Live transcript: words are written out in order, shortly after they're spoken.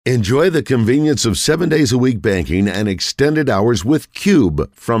Enjoy the convenience of 7 days a week banking and extended hours with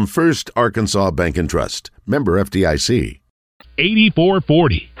Cube from First Arkansas Bank and Trust. Member FDIC.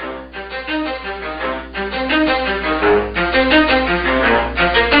 8440.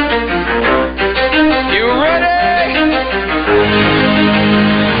 You ready?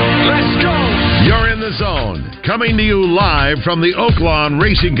 Let's go. You're in the zone. Coming to you live from the Oaklawn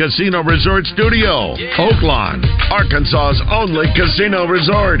Racing Casino Resort Studio. Oaklawn, Arkansas's only casino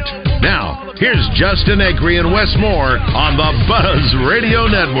resort. Now, here's Justin Acree and Wes Moore on the Buzz Radio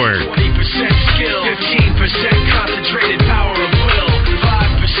Network. 20% skill, 15% concentrated power of will, 5%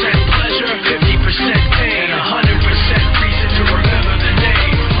 pleasure, 50% pain, 100% reason to remember the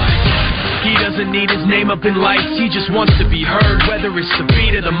name. He doesn't need his name up in lights, he just wants to be heard, whether it's the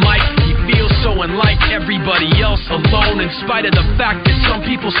beat or the mic. He feels so unlike everybody else, alone, in spite of the fact that some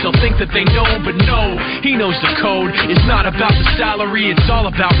people still think that they know, but no, he knows the code. It's not about the salary, it's all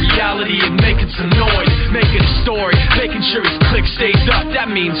about reality and making some noise, making a story, making sure his click stays up. That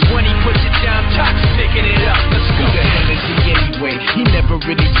means when he puts it down, Tox picking it up. Let's go. Who the hell is he anyway? He never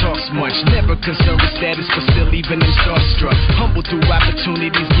really talks much, never concerned with status, but still even him starstruck. Humble through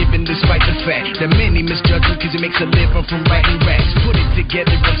opportunities given despite the fact that many misjudge him because he makes a living from writing raps. Put it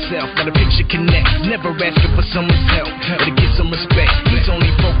together himself, now the picture connects. Never asking for someone's help or to get some respect. He's only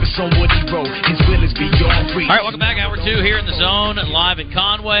focused on what he wrote. His will is beyond reach. All right, welcome back. Hour 2 here in the zone, live in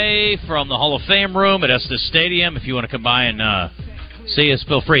Conway from the Hall of Fame room at Estes Stadium. If you want to come by and see us,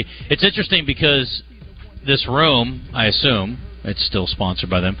 feel free. It's interesting because this room, I assume, it's still sponsored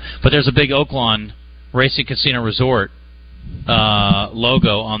by them, but there's a big Oaklawn Racing Casino Resort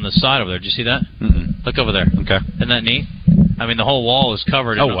logo on the side over there. Did you see that? Mm-mm. Look over there. Okay. Isn't that neat? I mean, the whole wall is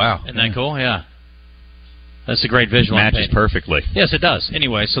covered. Oh, wow. Isn't that cool? Yeah. That's a great visual. Matches perfectly. Yes, it does.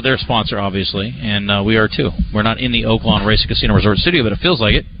 Anyway, so they're a sponsor, obviously, and we are too. We're not in the Oaklawn Racing Casino Resort studio, but it feels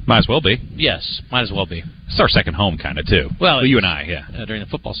like it. Might as well be. Yes, might as well be. It's our second home, kind of, too. Well, you and I, yeah. During the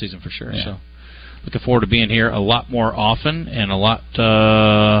football season, for sure. Yeah. So, looking forward to being here a lot more often and a lot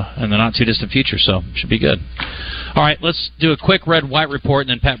in the not-too-distant future, so should be good. All right, let's do a quick red-white report, and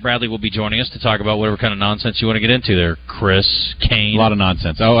then Pat Bradley will be joining us to talk about whatever kind of nonsense you want to get into there, Chris Kane. A lot of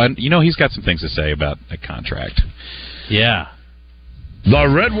nonsense. Oh, and he's got some things to say about a contract. Yeah. The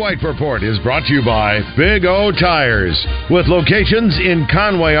Red White Report is brought to you by Big O Tires, with locations in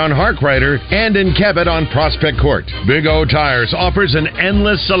Conway on Harkrider and in Cabot on Prospect Court. Big O Tires offers an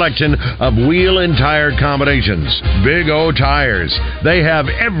endless selection of wheel and tire combinations. Big O Tires, they have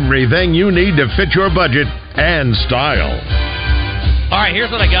everything you need to fit your budget and style. All right,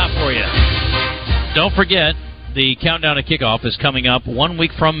 here's what I got for you. Don't forget, the countdown to kickoff is coming up 1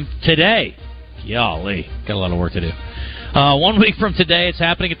 week from today. Golly, got a lot of work to do. 1 week from today, it's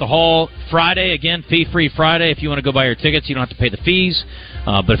happening at the Hall. Friday, again, fee-free Friday. If you want to go buy your tickets, you don't have to pay the fees.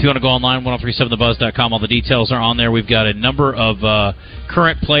 But if you want to go online, 1037thebuzz.com, all the details are on there. We've got a number of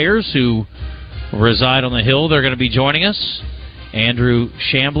current players who reside on the Hill. They're going to be joining us. Andrew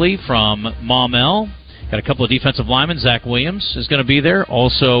Chambly from Maumelle. Got a couple of defensive linemen. Zach Williams is going to be there.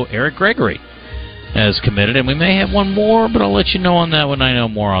 Also, Eric Gregory has committed. And we may have one more, but I'll let you know on that when I know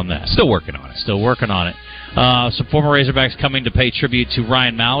more on that. Still working on it. Some former Razorbacks coming to pay tribute to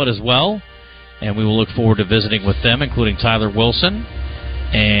Ryan Mallett as well, and we will look forward to visiting with them, including Tyler Wilson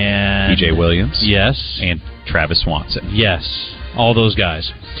and PJ Williams. Yes. And Travis Swanson. Yes, all those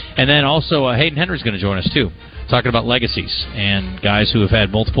guys. And then also Hayden Henry's going to join us too, talking about legacies and guys who have had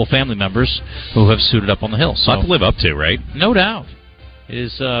multiple family members who have suited up on the Hill. So, a lot to live up to, right? No doubt. It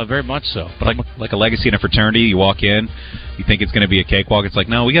is very much so. But like a legacy in a fraternity, you walk in, you think it's going to be a cakewalk. It's like,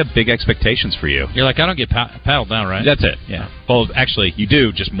 no, we got big expectations for you. You're like, I don't get paddled down, right? That's it, yeah. Well, actually, you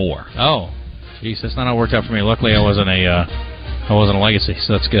do, just more. Oh, jeez, that's not how it worked out for me. Luckily, I wasn't a legacy,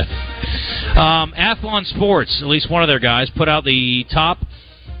 so that's good. Athlon Sports, at least one of their guys, put out the top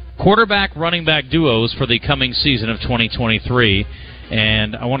quarterback-running back duos for the coming season of 2023,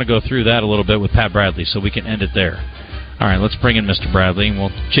 and I want to go through that a little bit with Pat Bradley so we can end it there. All right, let's bring in Mr. Bradley, and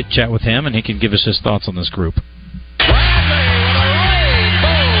we'll chit-chat with him, and he can give us his thoughts on this group.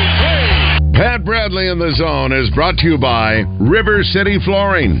 Pat Bradley in the Zone is brought to you by River City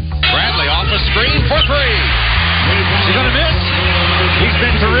Flooring. Bradley off the screen for 3. He's going to miss. He's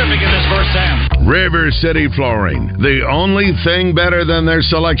been terrific in this first half. River City Flooring. The only thing better than their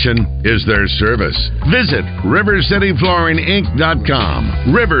selection is their service. Visit RiverCityFlooringInc.com.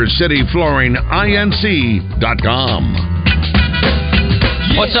 RiverCityFlooringInc.com.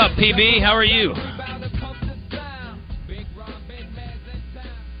 What's up, PB? How are you?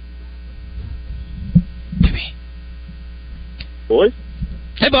 PB. Boys?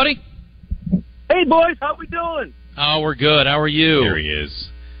 Hey, buddy. Hey, boys. How we doing? Oh, we're good. How are you? There he is.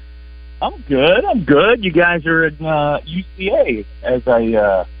 I'm good. You guys are in UCA, as I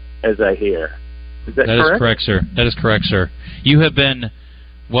hear. Is that correct? That is correct, sir. That is correct, sir. You have been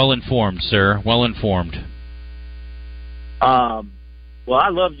well informed, sir. Well informed. Well, I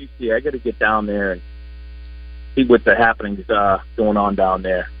love UCA. I got to get down there and see what the happenings going on down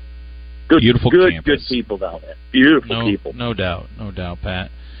there. Beautiful campus. Good people down there. Beautiful people. No doubt, Pat.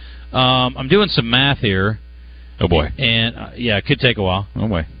 I'm doing some math here. Oh boy. And it could take a while. Oh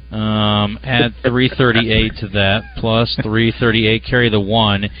boy. Add 338 to that, plus 338, carry the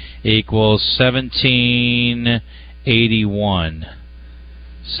 1, equals 1781.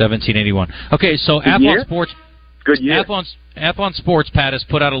 1781. Okay, so Athlon Sports. Good year. Athlon Sports, Pat, has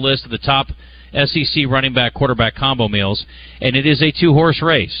put out a list of the top SEC running back quarterback combo meals, and it is a 2-horse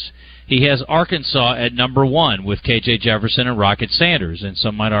race. He has Arkansas at number 1 with K.J. Jefferson and Rocket Sanders, and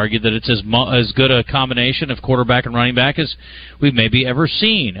some might argue that it's as good a combination of quarterback and running back as we've maybe ever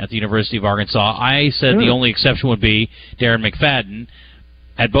seen at the University of Arkansas. I said the only exception would be Darren McFadden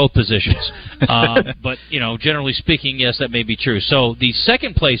at both positions. But, generally speaking, yes, that may be true. So the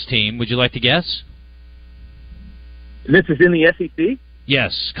second-place team, would you like to guess? This is in the SEC?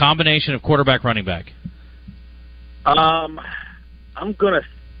 Yes, combination of quarterback, running back. I'm going to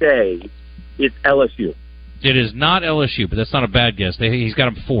say it's LSU. It is not LSU, but that's not a bad guess. He's got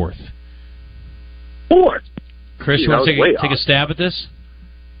him 4th. 4th? Chris, you want to take a stab at this?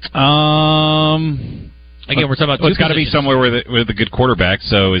 Again, we're talking about it's got to be somewhere with a good quarterback.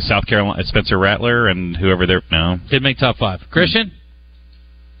 So is South Carolina Spencer Rattler and whoever there? No, didn't make top 5. Christian?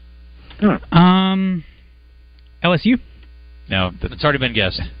 LSU? No, it's already been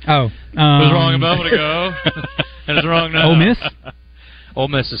guessed. Oh, it was wrong a moment ago, and it's wrong now. Ole Miss? Ole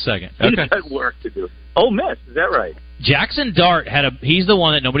Miss is second. He's got work to do. Ole Miss, is that right? Jackson Dart he's the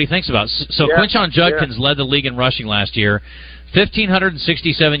one that nobody thinks about. So Quinshon Judkins led the league in rushing last year,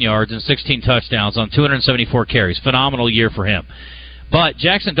 1,567 yards and 16 touchdowns on 274 carries. Phenomenal year for him. But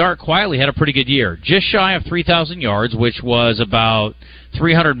Jackson Dart quietly had a pretty good year, just shy of 3,000 yards, which was about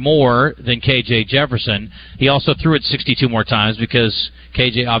 300 more than K.J. Jefferson. He also threw it 62 more times because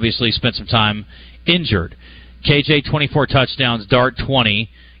K.J. obviously spent some time injured. K.J. 24 touchdowns, Dart 20,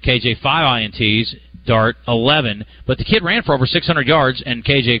 K.J. 5 INTs, Dart 11. But the kid ran for over 600 yards, and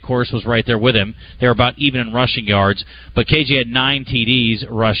K.J., of course, was right there with him. They were about even in rushing yards. But K.J. had 9 TDs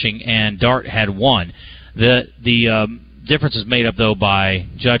rushing, and Dart had 1. The difference is made up, though, by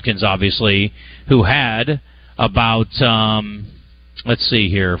Judkins, obviously, who had about, let's see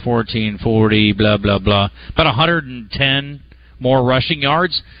here, 14, 40, blah, blah, blah, about 110 more rushing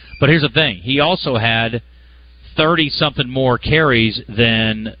yards. But here's the thing. He also had 30-something more carries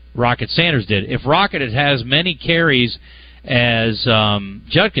than Rocket Sanders did. If Rocket had as many carries as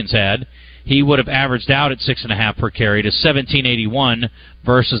Judkins had, he would have averaged out at 6.5 per carry to 1781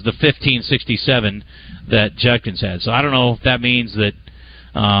 versus the 1567 that Judkins had. So I don't know if that means that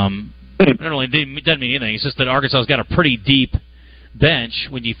it doesn't mean anything. It's just that Arkansas's got a pretty deep bench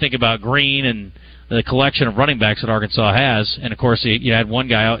when you think about Green and the collection of running backs that Arkansas has. And, of course, you had one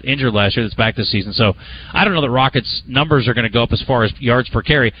guy out injured last year that's back this season. So I don't know that Rocket's numbers are going to go up as far as yards per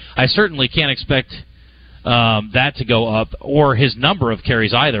carry. I certainly can't expect that to go up or his number of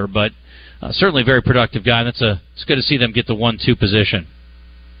carries either, but certainly a very productive guy. And it's good to see them get the 1-2 position.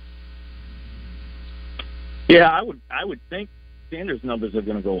 Yeah, I would think Sanders' numbers are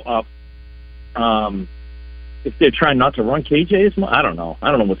going to go up. If they're trying not to run KJ as much, I don't know. I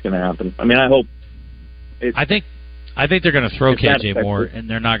don't know what's going to happen. I mean, I hope. I think they're going to throw KJ more, and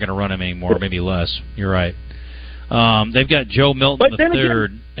they're not going to run him anymore, maybe less. You're right. They've got Joe Milton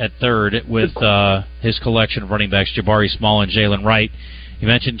at third with his collection of running backs, Jabari Small and Jalen Wright. You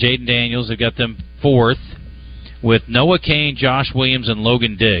mentioned Jaden Daniels. They've got them 4th with Noah Cain, Josh Williams, and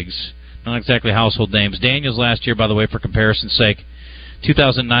Logan Diggs. Not exactly household names. Daniels last year, by the way, for comparison's sake,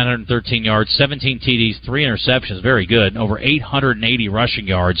 2,913 yards, 17 TDs, 3 interceptions. Very good. Over 880 rushing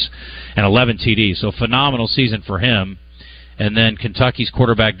yards and 11 TDs. So phenomenal season for him. And then Kentucky's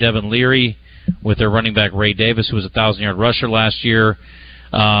quarterback Devin Leary with their running back Ray Davis, who was a 1,000-yard rusher last year,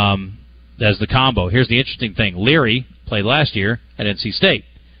 as the combo. Here's the interesting thing. Leary played last year at NC State,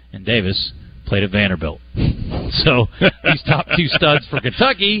 and Davis played at Vanderbilt. So these top 2 studs for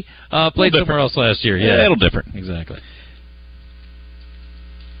Kentucky played somewhere else last year. Yeah, a little different. Exactly.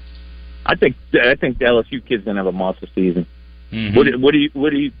 I think the LSU kid's gonna have a monster season. Mm-hmm. What do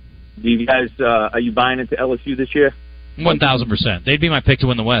you guys are you buying into LSU this year? 1,000%. They'd be my pick to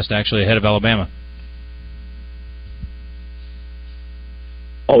win the West, actually, ahead of Alabama.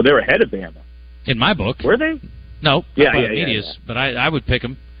 Oh, they're ahead of Bama. In my book. Were they? No. Yeah. But I would pick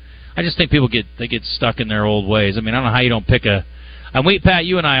them. I just think people get stuck in their old ways. I mean, I don't know how you don't pick a And Pat,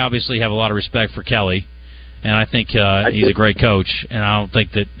 you and I obviously have a lot of respect for Kelly, and I think he's a great coach. And I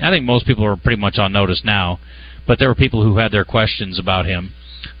think most people are pretty much on notice now, but there were people who had their questions about him.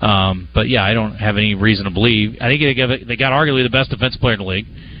 But yeah, I don't have any reason to believe. I think they got arguably the best defensive player in the league,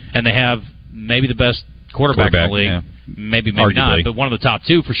 and they have maybe the best quarterback in the league. Yeah. Maybe Arguably. not, but one of the top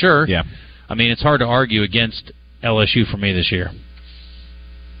two for sure. Yeah. I mean, it's hard to argue against LSU for me this year.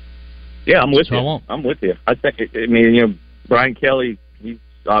 Yeah, I'm with So I you. won't. I'm with you. I mean, Brian Kelly, he's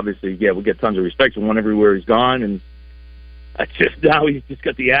obviously, we get tons of respect for him everywhere he's gone, and now he's just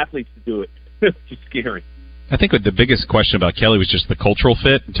got the athletes to do it. It's just scary. I think the biggest question about Kelly was just the cultural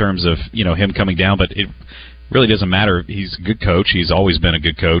fit in terms of him coming down, but it really doesn't matter. He's a good coach. He's always been a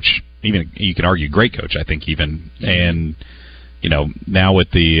good coach. Even you can argue great coach, I think, even. And now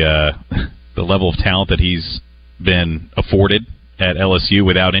with the level of talent that he's been afforded at LSU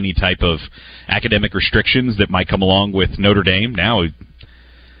without any type of academic restrictions that might come along with Notre Dame, now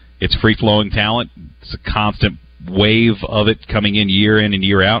it's free-flowing talent. It's a constant wave of it coming in and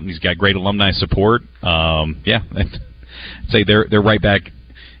year out, and he's got great alumni support. I'd say they're right back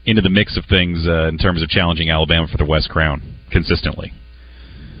into the mix of things in terms of challenging Alabama for the West Crown consistently.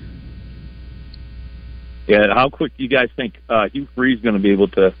 Yeah, how quick do you guys think Hugh Freeze is going to be able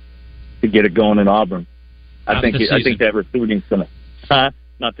to get it going in Auburn? I think that recruiting's going to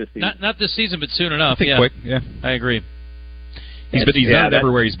not this season. Not this season, but soon enough. I think quick. Yeah, I agree. He's done it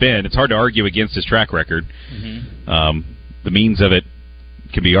everywhere he's been. It's hard to argue against his track record. Mm-hmm. The means of it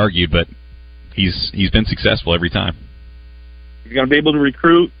can be argued, but he's been successful every time. He's going to be able to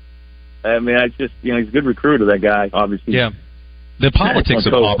recruit. I mean, he's a good recruiter, that guy, obviously. Yeah. The politics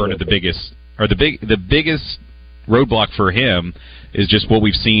of Auburn are the biggest roadblock for him is just what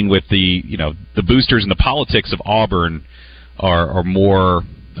we've seen with the boosters, and the politics of Auburn are more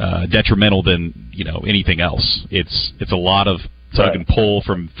detrimental than anything else. It's a lot of tug and pull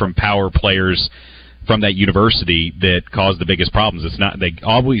from power players from that university that cause the biggest problems. It's not they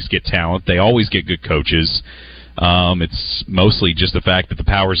always get talent, they always get good coaches. It's mostly just the fact that the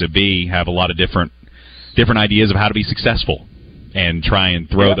powers that be have a lot of different ideas of how to be successful and try and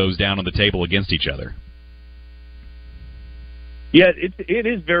throw those down on the table against each other. Yeah, it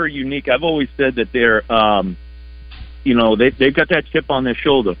is very unique. I've always said that they're they've got that chip on their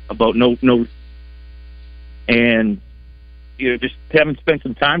shoulder about no, and just having spent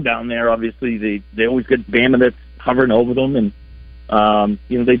some time down there, obviously they always get Bama that's hovering over them, and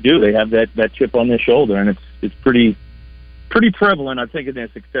they have that chip on their shoulder, and it's pretty prevalent, I think, in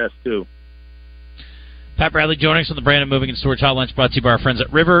their success too. Pat Bradley joining us on the Brandon Moving and Storage Hotline, brought to you by our friends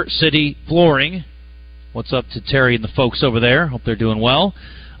at River City Flooring. What's up to Terry and the folks over there? Hope they're doing well.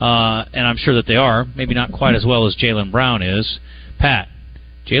 And I'm sure that they are. Maybe not quite as well as Jaylen Brown is. Pat,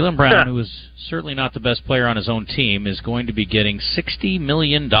 Jaylen Brown, who is certainly not the best player on his own team, is going to be getting $60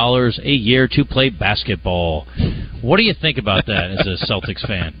 million a year to play basketball. What do you think about that as a Celtics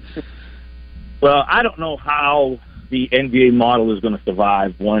fan? Well, I don't know how the NBA model is going to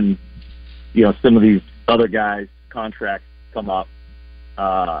survive when some of these other guys' contracts come up.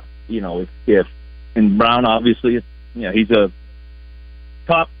 If and Brown, obviously, he's a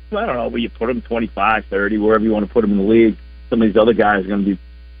top, I don't know where you put him, 25, 30, wherever you want to put him in the league. Some of these other guys are going to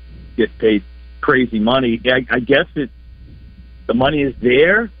get paid crazy money. I guess the money is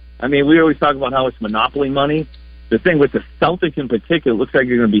there. I mean, we always talk about how it's monopoly money. The thing with the Celtics in particular, it looks like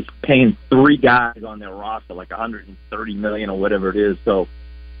you're going to be paying three guys on their roster, like $130 million or whatever it is. So,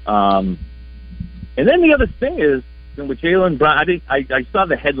 and then the other thing is, with Jaylen Brown, I saw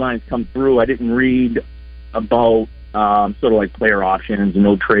the headlines come through. I didn't read about sort of like player options and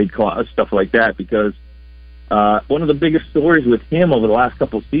no trade clause, stuff like that, because one of the biggest stories with him over the last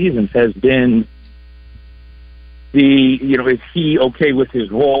couple of seasons has been is he okay with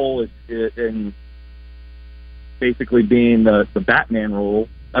his role in basically being the Batman role?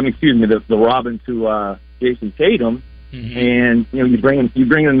 The Robin to Jason Tatum, and you bring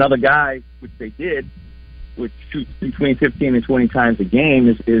in another guy, which they did, which shoots between 15 and 20 times a game.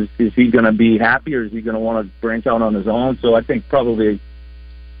 Is he going to be happy, or is he going to want to branch out on his own? So I think probably,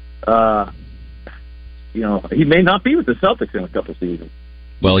 he may not be with the Celtics in a couple seasons.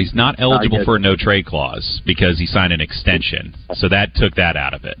 Well, he's not eligible for a no-trade clause because he signed an extension, so that took that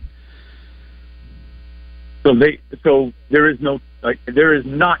out of it. So there is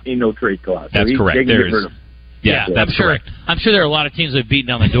not a no-trade clause. That's correct. There is. Yeah, that's correct. I'm sure there are a lot of teams that have beaten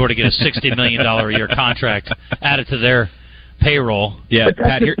down the door to get a $60 million a year contract added to their payroll. Yeah, but that's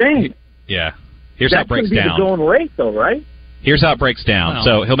Pat, the thing. Yeah, here's how it breaks down. That's going to be the going rate, though, right? Here's how it breaks down. Wow.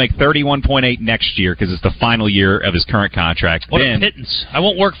 So he'll make $31.8 next year because it's the final year of his current contract. What then, a pittance. I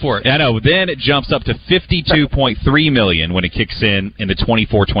won't work for it. I know. Then it jumps up to $52.3 million when it kicks in the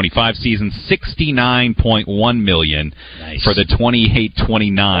 24-25 season, $69.1 million Nice. for the 28-29,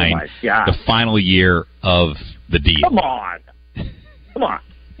 Oh, my God. the final year of the deal. Come on.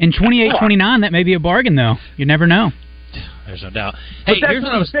 In 28-29, that may be a bargain, though. You never know. There's no doubt. But Hey, that's here's what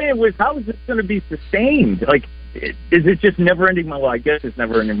what I I'm was... saying was, how is this going to be sustained? Like, is it just never-ending money? Well, I guess it's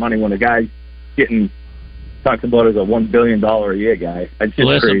never-ending money when a guy's getting talked about as a $1 billion a year guy. It's just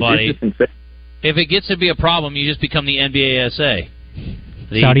Listen, crazy. buddy. It's just insane. If it gets to be a problem, you just become the NBASA.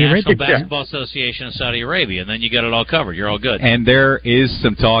 The Saudi National Arabia. Basketball Association of Saudi Arabia, and then you got it all covered. You're all good. And there is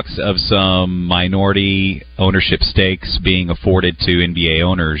some talks of some minority ownership stakes being afforded to NBA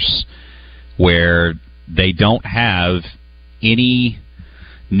owners where they don't have any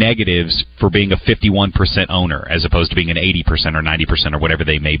negatives for being a 51% owner as opposed to being an 80% or 90% or whatever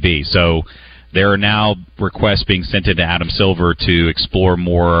they may be. So there are now requests being sent into Adam Silver to explore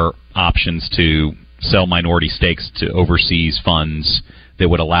more options to sell minority stakes to overseas funds that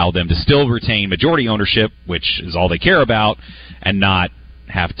would allow them to still retain majority ownership, which is all they care about, and not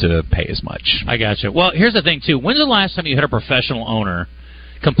have to pay as much. I got you. Well, here's the thing, too. When's the last time you had a professional owner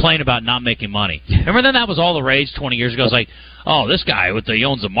complain about not making money? Remember then that was all the rage 20 years ago? It's like, oh, this guy he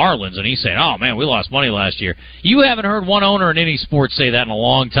owns the Marlins, and he's saying, oh, man, we lost money last year. You haven't heard one owner in any sport say that in a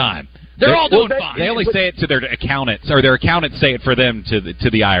long time. They're all doing fine. They only say it to their accountants, or their accountants say it for them to the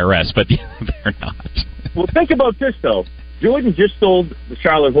IRS, but they're not. Well, think about this, though. Jordan just sold the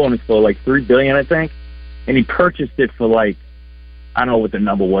Charlotte Hornets for like $3 billion, I think, and he purchased it for like, I don't know what the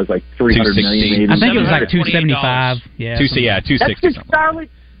number was, like $300 million. I think it was like $728. $275. Yeah, $260 That's something.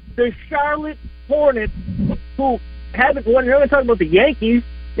 the Charlotte Hornets, who haven't won. You're not talking about the Yankees.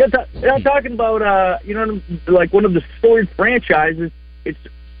 You're not talking about like one of the storied franchises. It's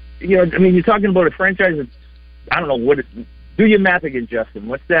you're talking about a franchise that, I don't know what. Do your math again, Justin.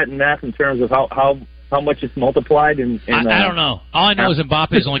 What's that in math in terms of how much it's multiplied? I don't know. All I know is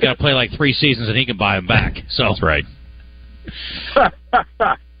Mbappe's only got to play like 3 seasons and he can buy him back. So That's right.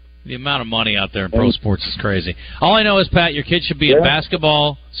 The amount of money out there in pro sports is crazy. All I know is, Pat, your kid should be in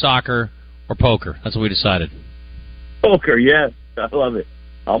basketball, soccer, or poker. That's what we decided. Poker, yes. I love it.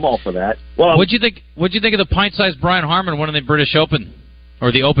 I'm all for that. Well, What'd you think of the pint-sized Brian Harmon winning the British Open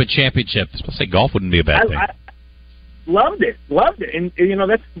or the Open Championship? I was supposed to say golf wouldn't be a bad thing. I loved it. And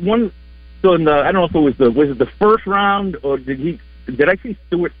that's one. So I don't know if was it the first round, or did I see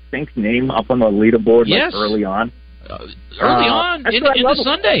Stuart Sink's name up on the leaderboard Yes. early on? Early on that's in what I love the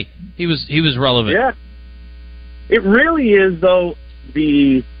Sunday, he was relevant. Yeah, it really is though.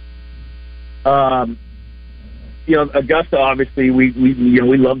 The Augusta, obviously we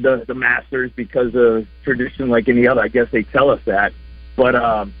love the Masters because of tradition, like any other. I guess they tell us that, but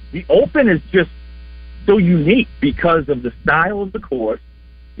the Open is just so unique because of the style of the course.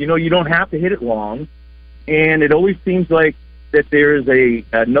 You don't have to hit it long, and it always seems like that there is a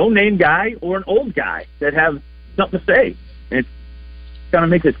no-name guy or an old guy that have something to say. And it kind of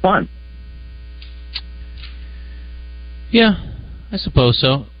makes it fun. Yeah, I suppose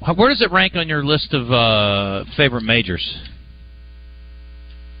so. Where does it rank on your list of favorite majors?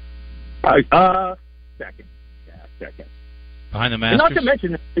 Second. Yeah, second. Behind the And Masters? not to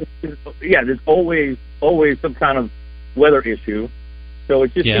mention, there's always some kind of weather issue. So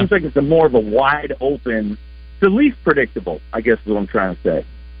it just seems like it's more of a wide open. It's the least predictable, I guess is what I'm trying to say.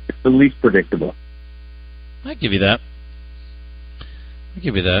 It's the least predictable. I'll give you that.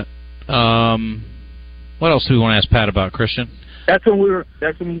 What else do we want to ask Pat about, Christian? That's when we were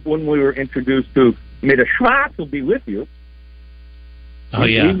introduced to Mita Schwartz will be with you. Oh,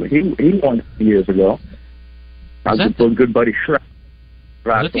 yeah. He won years ago. I was a good buddy Schwartz.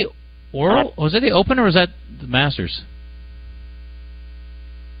 Was it the Oral? Was it the Open or was that the Masters?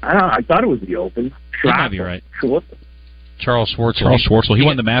 I don't know. I thought it was the Open. That might be right. Charles Schwartzel. Charles Schwartzel. He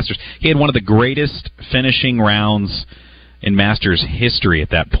won the Masters. He had one of the greatest finishing rounds in Masters history at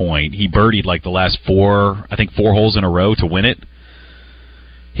that point. He birdied like the last four holes in a row to win it.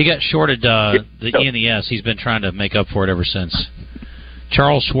 He got shorted the E and the S. He's been trying to make up for it ever since.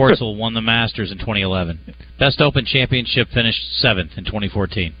 Charles Schwartzel won the Masters in 2011. Best Open Championship, finished 7th in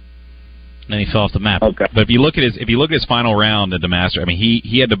 2014. And then he fell off the map. Okay. But if you look at his final round at the Masters, I mean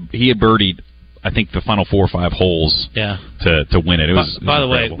he had birdied, I think, the final 4 or 5 holes to win it. It was by the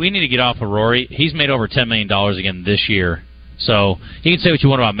way, incredible. we need to get off of Rory. He's made over $10 million again this year. So you can say what you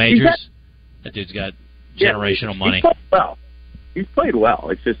want about majors. That dude's got generational money. He's played well.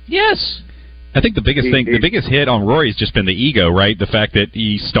 It's just yes. I think the biggest hit on Rory has just been the ego, right? The fact that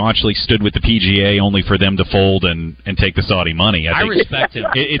he staunchly stood with the PGA only for them to fold and take the Saudi money. I think respect him.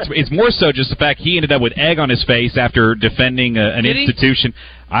 It's more so just the fact he ended up with egg on his face after defending an institution.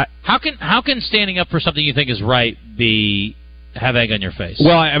 How can standing up for something you think is right have egg on your face?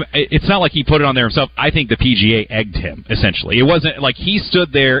 Well, it's not like he put it on there himself. I think the PGA egged him, essentially. It wasn't like he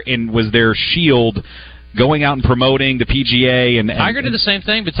stood there and was their shield going out and promoting the PGA. And Tiger did the same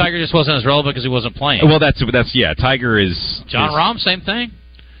thing, but Tiger just wasn't as relevant because he wasn't playing. Well, that's Tiger is... Jon Rahm, same thing.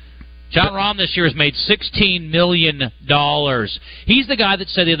 Jon Rahm this year has made $16 million. He's the guy that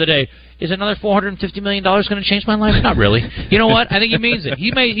said the other day, is another $450 million going to change my life? Not really. You know what? I think he means it.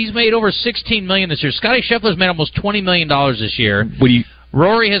 He's made over $16 million this year. Scotty Scheffler's made almost $20 million this year.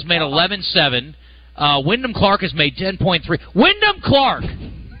 Rory has made 11.7. Wyndham Clark has made 10.3. Wyndham Clark!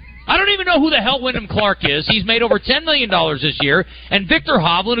 I don't even know who the hell Wyndham Clark is. He's made over $10 million this year. And Victor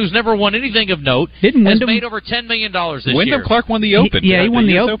Hovland, who's never won anything of note, has made over $10 million this year. Wyndham Clark won the Open. He won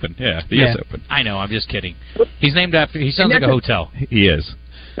the Open. Yeah, the US Open. I know, I'm just kidding. He's named after... He sounds like a hotel. He is.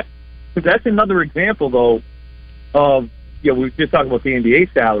 That's another example, though, of... we were just talking about the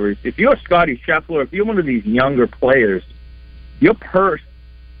NBA salaries. If you're Scotty Scheffler, if you're one of these younger players, your purse...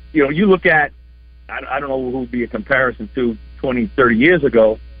 you look at... I don't know who would be a comparison to 20, 30 years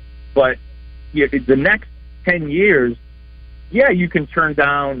ago, but the next 10 years, you can turn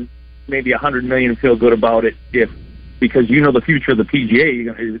down maybe $100 million and feel good about it because the future of the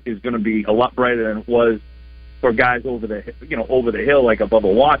PGA is going to be a lot brighter than it was for guys over the hill like a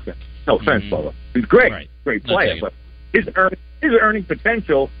Bubba Watson. No offense, Bubba. He's great, great player, but his earning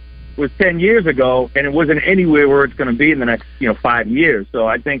potential was 10 years ago, and it wasn't anywhere where it's going to be in the next 5 years. So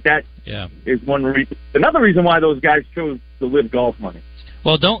I think that is one reason. Another reason why those guys chose to live golf money.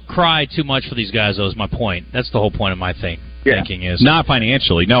 Well, don't cry too much for these guys, though, is my point. That's the whole point of my thinking is. Not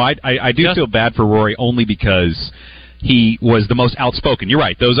financially. No, I do feel bad for Rory only because he was the most outspoken. You're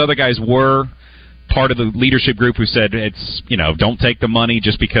right. Those other guys were part of the leadership group who said it's, don't take the money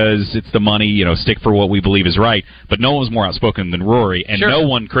just because it's the money, stick for what we believe is right. But no one was more outspoken than Rory, and no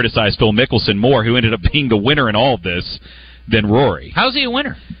one criticized Phil Mickelson more, who ended up being the winner in all of this, than Rory. How's he a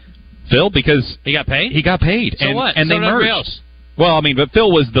winner? Phil, because... He got paid? He got paid. So what? And so they merged. Else. Well, but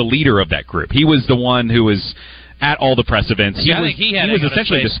Phil was the leader of that group. He was the one who was at all the press events. I think he was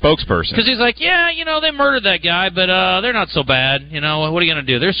essentially the spokesperson. Because he's like, they murdered that guy, but they're not so bad. What are you going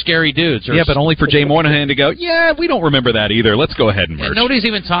to do? They're scary dudes. But only for Jay Monahan to go, we don't remember that either. Let's go ahead and merge. Nobody's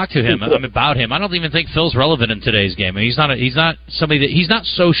even talked to him about him. I don't even think Phil's relevant in today's game. He's not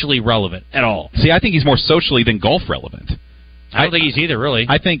socially relevant at all. See, I think he's more socially than golf relevant. I don't think he's either, really.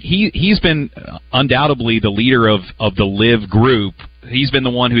 I think he's been undoubtedly the leader of the LIV group. He's been the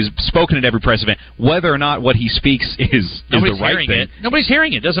one who's spoken at every press event. Whether or not what he speaks is the right thing. Nobody's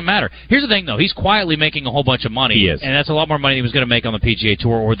hearing it. Doesn't matter. Here's the thing, though. He's quietly making a whole bunch of money. He is. And that's a lot more money than he was going to make on the PGA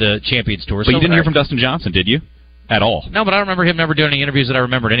Tour or the Champions Tour. But you didn't hear from Dustin Johnson, did you? At all. No, but I don't remember him never doing any interviews that I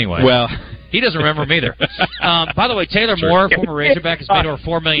remembered anyway. Well, he doesn't remember him either. By the way, Taylor Moore, former Razorback, has made over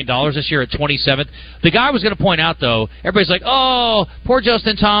 $4 million this year at 27th. The guy was going to point out, though, everybody's like, oh, poor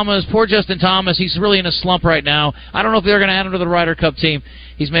Justin Thomas. He's really in a slump right now. I don't know if they're going to add him to the Ryder Cup team.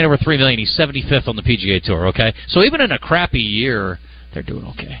 He's made over $3 million. He's 75th on the PGA Tour, okay? So even in a crappy year, they're doing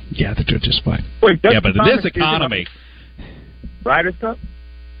okay. Yeah, they're doing just fine. Wait, but in this economy. Ryder Cup?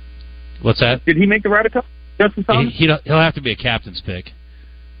 What's that? Did he make the Ryder Cup? Justin Thomas? He'll have to be a captain's pick.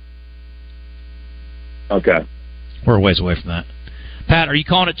 Okay. We're a ways away from that. Pat, are you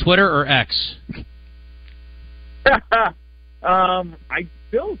calling it Twitter or X? I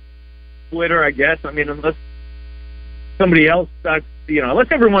still Twitter, I guess. Unless somebody else starts, unless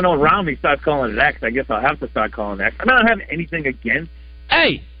everyone around me starts calling it X, I guess I'll have to start calling it X. I don't have anything against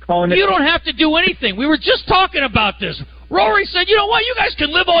calling it you don't have to do anything. We were just talking about this. Rory said, you know what, you guys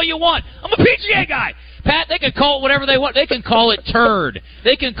can live all you want. I'm a PGA guy. Pat, they can call it whatever they want. They can call it turd.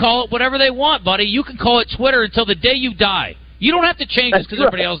 They can call it whatever they want, buddy. You can call it Twitter until the day you die. You don't have to change it because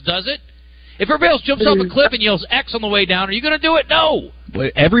everybody else does it. If everybody else jumps off a cliff and yells X on the way down, are you going to do it? No.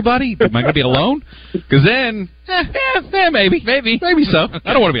 Everybody? Am I going to be alone? Because then, maybe so.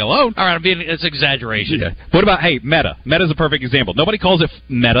 I don't want to be alone. All right, it's exaggeration. Yeah. What about, Meta? Meta's a perfect example. Nobody calls it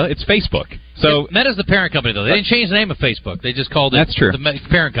Meta. It's Facebook. So Meta's the parent company, though. They didn't change the name of Facebook. They just called it the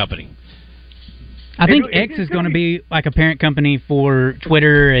parent company. I think X is going to be like a parent company for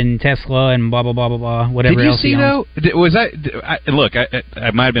Twitter and Tesla and blah, blah, blah, blah, blah, whatever else. Did you see, though? Was look, I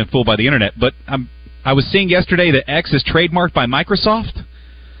might have been fooled by the Internet, but I was seeing yesterday that X is trademarked by Microsoft.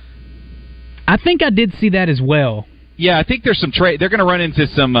 I think I did see that as well. Yeah, I think there's some trade. They're going to run into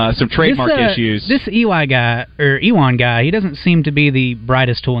some trademark issues. This Ewan guy, he doesn't seem to be the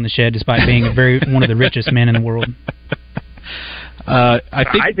brightest tool in the shed, despite being one of the richest men in the world. I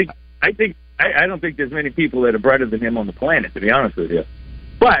don't think there's many people that are brighter than him on the planet, to be honest with you.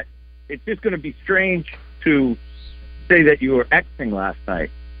 But it's just going to be strange to say that you were Xing last night.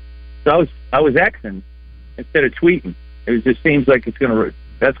 So I was Xing instead of tweeting. It just seems like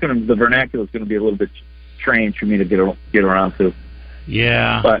the vernacular is going to be a little bit strange for me to get around to.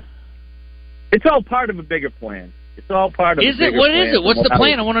 Yeah. But it's all part of a bigger plan. It's all part of a bigger plan. What is it? What's the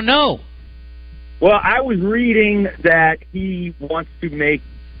plan? I want to know. Well, I was reading that he wants to make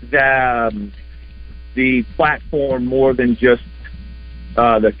the platform more than just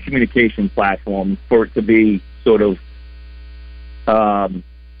the communication platform, for it to be sort of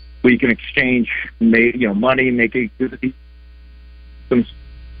where you can exchange money, making some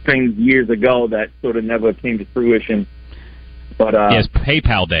things years ago that sort of never came to fruition. But yes,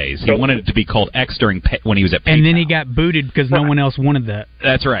 PayPal days. He wanted it to be called X when he was at PayPal. And then he got booted because no one else wanted that.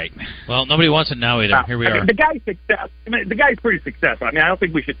 That's right. Well, nobody wants it now either. Here we are. The guy's the guy's pretty successful. I mean, I don't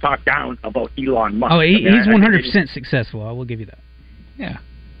think we should talk down about Elon Musk. Oh, he's 100% successful. I will give you that. Yeah.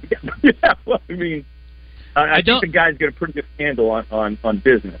 Yeah. Well, I mean, I think the guy's got a pretty good handle on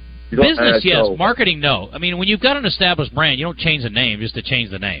business. Business, yes. Marketing, no. I mean, when you've got an established brand, you don't change the name just to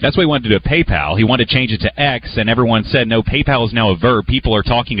change the name. That's what he wanted to do at PayPal. He wanted to change it to X, and everyone said, no, PayPal is now a verb. People are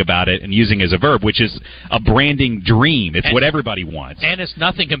talking about it and using it as a verb, which is a branding dream. It's what everybody wants. And it's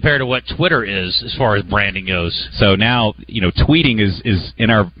nothing compared to what Twitter is as far as branding goes. So now, tweeting is in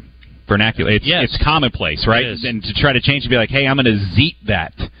our vernacular. It's commonplace, right? And to try to change it, be like, hey, I'm going to zeet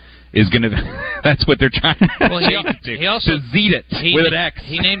that. Is going to. That's what they're trying to change it to. He also zeet it with an X.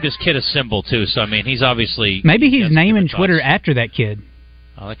 He named his kid a symbol too. So I mean, he's obviously maybe he's naming Twitter after that kid.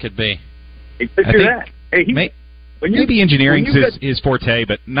 Oh, that could be. Maybe engineering is his forte,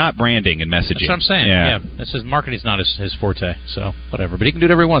 but not branding and messaging. That's what I'm saying. Yeah, that's his marketing's not his forte. So whatever, but he can do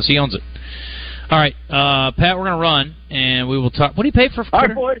whatever he wants. He owns it. All right, Pat, we're going to run and we will talk. What do you pay for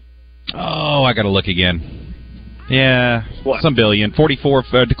Twitter? Oh, I got to look again. Yeah, some billion, 44,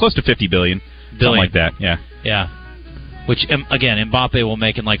 close to 50 billion, something like that. Yeah. Which again, Mbappe will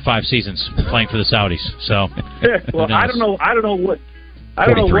make in like 5 seasons playing for the Saudis. So, well, I don't know what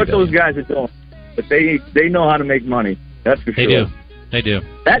those guys are doing, but they know how to make money. That's for sure. They do.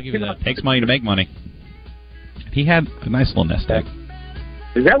 Takes money to make money. He had a nice little nest egg.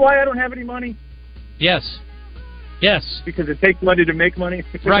 Is that why I don't have any money? Yes. Because it takes money to make money.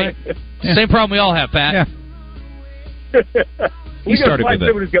 Right. Same problem we all have, Pat. Yeah. He started with a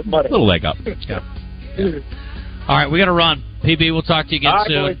little leg up. Yeah. All right, we got to run. PB, we'll talk to you again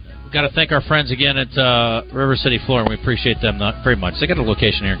soon. We've got to thank our friends again at River City Flooring. We appreciate them very much. They got a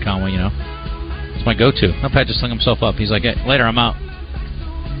location here in Conway, It's my go-to. No, Pat just hung himself up. He's like, hey, later, I'm out.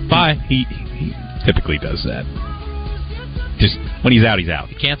 Bye. He typically does that. Just when he's out, he's out.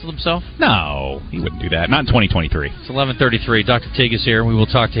 He canceled himself? No, he wouldn't do that. Not in 2023. It's 11:33. Dr. Tig is here. We will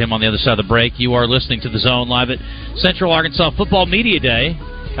talk to him on the other side of the break. You are listening to The Zone live at Central Arkansas Football Media Day.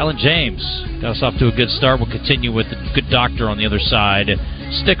 Alan James got us off to a good start. We'll continue with the good doctor on the other side.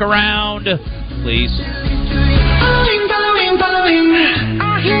 Stick around, please. Following.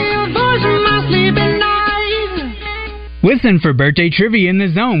 I hear your voice in my sleep at night. Listen for Birthday Trivia in the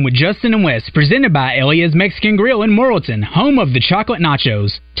Zone with Justin and Wes, presented by Elia's Mexican Grill in Morrilton, home of the chocolate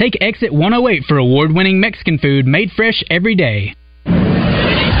nachos. Take exit 108 for award-winning Mexican food made fresh every day.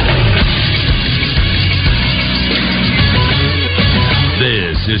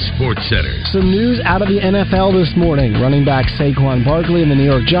 This is SportsCenter. Some news out of the NFL this morning. Running back Saquon Barkley and the New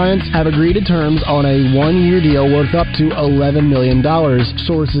York Giants have agreed to terms on a one-year deal worth up to $11 million,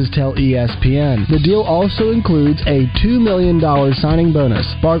 sources tell ESPN. The deal also includes a $2 million signing bonus.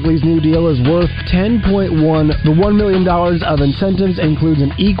 Barkley's new deal is worth $10.1. The $1 million of incentives includes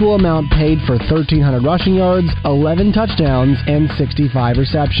an equal amount paid for 1,300 rushing yards, 11 touchdowns, and 65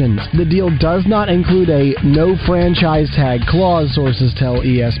 receptions. The deal does not include a no franchise tag clause, sources tell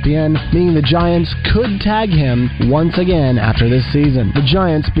ESPN, meaning the Giants could tag him once again after this season. The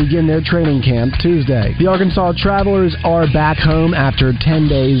Giants begin their training camp Tuesday. The Arkansas Travelers are back home after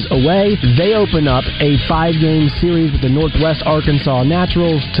 10 days away. They open up a 5-game series with the Northwest Arkansas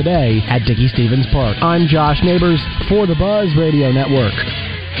Naturals today at Dickey-Stevens Park. I'm Josh Neighbors for the Buzz Radio Network.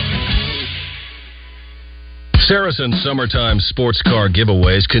 Saracen summertime sports car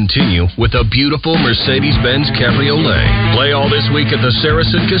giveaways continue with a beautiful Mercedes-Benz Cabriolet. Play all this week at the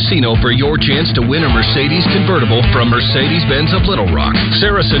Saracen Casino for your chance to win a Mercedes convertible from Mercedes-Benz of Little Rock.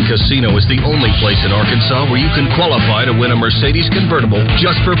 Saracen Casino is the only place in Arkansas where you can qualify to win a Mercedes convertible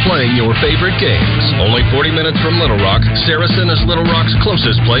just for playing your favorite games. Only 40 minutes from Little Rock, Saracen is Little Rock's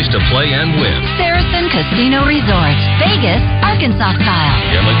closest place to play and win. Saracen Casino Resort, Vegas, Arkansas style.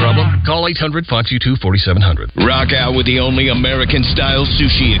 Gambling problem? Call 800-522-4700. Rock out with the only American-style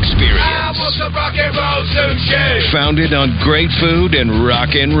sushi experience. Rock and roll sushi. Founded on great food and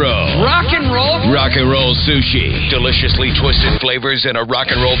rock and roll. Rock and roll? Rock and roll sushi. Deliciously twisted flavors and a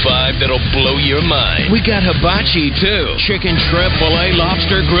rock and roll vibe that'll blow your mind. We got hibachi, too. Chicken, shrimp, filet,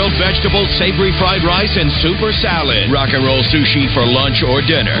 lobster, grilled vegetables, savory fried rice, and super salad. Rock and roll sushi for lunch or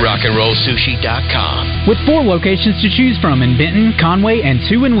dinner. rockandrollsushi.com. With 4 locations to choose from in Benton, Conway, and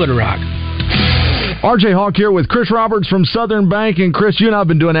 2 in Little Rock. RJ Hawk here with Chris Roberts from Southern Bank. And Chris, you and I have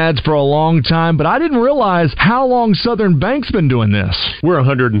been doing ads for a long time, but I didn't realize how long Southern Bank's been doing this. We're a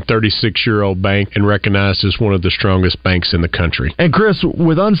 136-year-old bank and recognized as one of the strongest banks in the country. And Chris,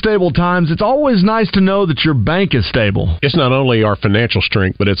 with unstable times, it's always nice to know that your bank is stable. It's not only our financial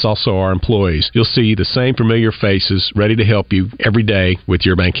strength, but it's also our employees. You'll see the same familiar faces ready to help you every day with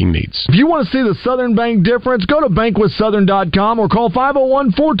your banking needs. If you want to see the Southern Bank difference, go to bankwithsouthern.com or call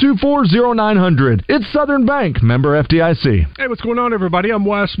 501-424-0900. It's Southern Bank, member FDIC. Hey, what's going on, everybody? I'm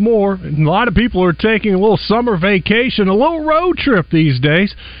Wes Moore. And a lot of people are taking a little summer vacation, a little road trip these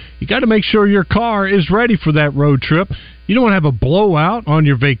days. You got to make sure your car is ready for that road trip. You don't want to have a blowout on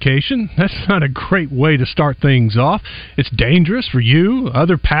your vacation. That's not a great way to start things off. It's dangerous for you,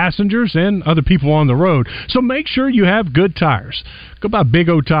 other passengers, and other people on the road. So make sure you have good tires. Go by Big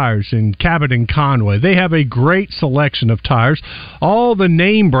O Tires in Cabot and Conway. They have a great selection of tires, all the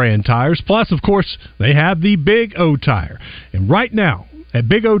name brand tires. Plus, of course, they have the Big O Tire. And right now, at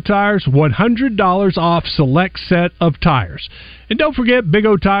Big O Tires, $100 off select set of tires. And don't forget, Big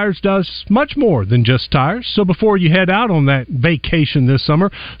O Tires does much more than just tires. So before you head out on that vacation this summer,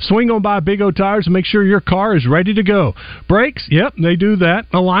 swing on by Big O Tires and make sure your car is ready to go. Brakes, yep, they do that.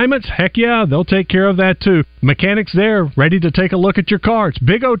 Alignments, heck yeah, they'll take care of that too. Mechanics there, ready to take a look at your car. It's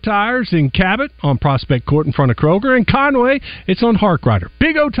Big O Tires in Cabot on Prospect Court in front of Kroger. In Conway, it's on Harkrider.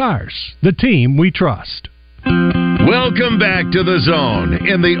 Big O Tires, the team we trust. Welcome back to The Zone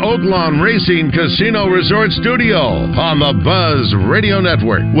in the Oaklawn Racing Casino Resort Studio on the Buzz Radio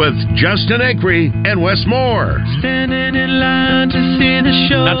Network with Justin Acree and Wes Moore. Standing in line to see the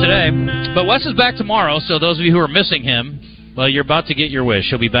show. Not today, but Wes is back tomorrow. So those of you who are missing him, well, you're about to get your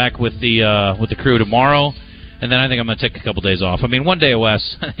wish. He'll be back with the crew tomorrow. And then I think I'm going to take a couple days off. I mean, one day,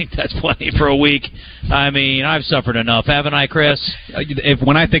 Wes, I think that's plenty for a week. I mean, I've suffered enough, haven't I, Chris?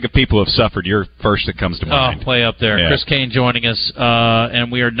 When I think of people who have suffered, you're first that comes to mind. Oh, play up there. Yeah. Chris Kane joining us.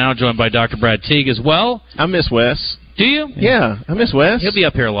 And we are now joined by Dr. Brad Teague as well. I miss Wes. Do you? Yeah, I miss Wes. He'll be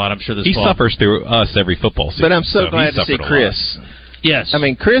up here a lot, I'm sure, this fall. He suffers through us every football season. But I'm so glad to see Chris. Yes. I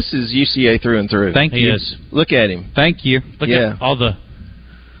mean, Chris is UCA through and through. Thank you. He is. Look at him. Thank you. Look at all the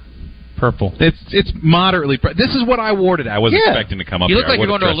purple. It's moderately. This is what I wore today. I wasn't expecting to come up. You look here. like you're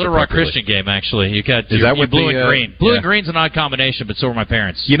going to a Little Rock Christian game. Actually, you got your blue and green. Blue and green's an odd combination, but so are my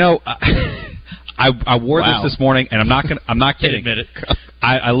parents. You know, I wore this morning, and I'm not kidding. Admit it.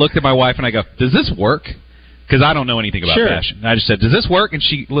 I looked at my wife and I go, "Does this work?" Because I don't know anything about fashion. And I just said, "Does this work?" And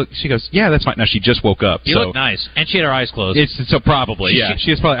she goes, "Yeah, that's fine." Now she just woke up. You look nice, and she had her eyes closed. So probably, yeah.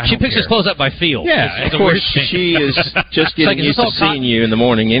 She picks his clothes up by feel. Yeah, of course. She is just getting used to seeing you in the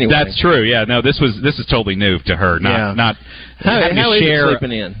morning anyway. That's true. Yeah, no, this is totally new to her. Not. How is it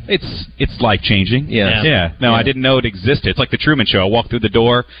sleeping in? It's life changing. Yeah. No, I didn't know it existed. It's like the Truman Show. I walked through the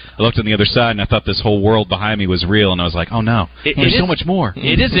door, I looked on the other side, and I thought this whole world behind me was real, and I was like, oh no, there's so much more.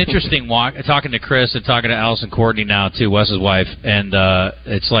 It is interesting talking to Chris and talking to Allison Courtney now too, Wes's wife, and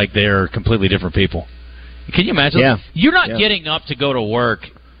it's like they're completely different people. Can you imagine? Yeah. You're not getting up to go to work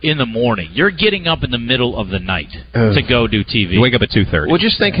in the morning. You're getting up in the middle of the night to go do TV. You wake up at 2:30. Well,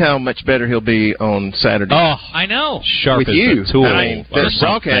 just think how much better he'll be on Saturday. Oh, I know. Sharp with as you. a tool. I mean, that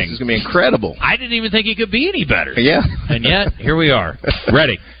broadcast is going to be incredible. I didn't even think it could be any better. Yeah. And yet, here we are.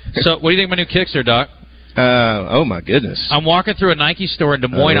 Ready. So, what do you think of my new kicks there, Doc? Oh, my goodness. I'm walking through a Nike store in Des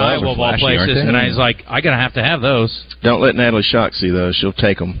Moines, Iowa, of all places, and I was like, I got to have those. Don't let Natalie Shock see those. She'll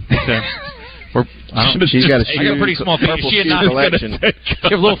take them. Okay. She's got a shoe. I got pretty small feet. She not collection. She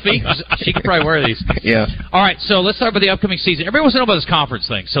have little feet. She could probably wear these. Yeah. All right, so let's talk about the upcoming season. Everybody wants to know about this conference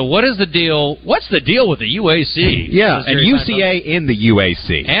thing. So what is the deal? What's the deal with the UAC? Yeah, and UCA in the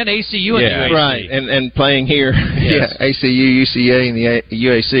UAC. And ACU in the UAC. Right, and playing here. Yes. Yeah, ACU, UCA, and the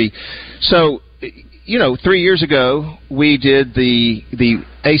UAC. So, 3 years ago we did the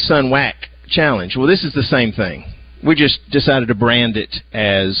ASUN WAC challenge. Well, this is the same thing. We just decided to brand it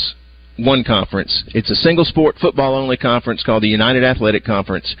as one conference. It's a single sport football only conference called the United Athletic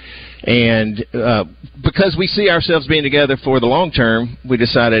Conference, and because we see ourselves being together for the long term, we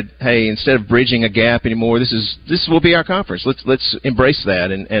decided, hey, instead of bridging a gap anymore, this will be our conference. Let's embrace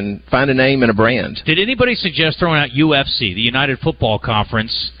that and find a name and a brand. Did anybody suggest throwing out UFC, the United Football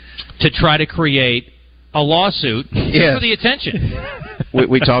Conference, to try to create a lawsuit for the attention?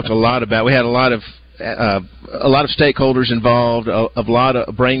 We talked a lot about. We had a lot of stakeholders involved, a lot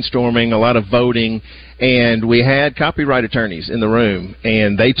of brainstorming, a lot of voting, and we had copyright attorneys in the room,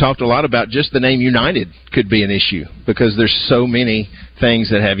 and they talked a lot about just the name United could be an issue because there's so many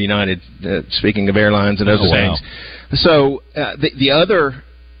things that have United, speaking of airlines and other things. So the other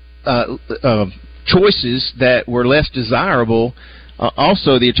choices that were less desirable,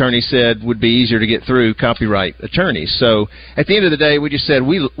 also the attorney said would be easier to get through copyright attorneys. So at the end of the day, we just said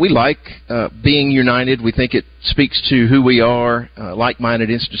we like being united. We think it speaks to who we are, like-minded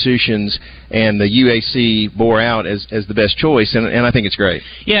institutions, and the UAC bore out as the best choice, and I think it's great.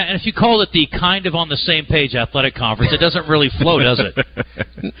 Yeah, and if you call it the kind of on the same page athletic conference, it doesn't really flow, does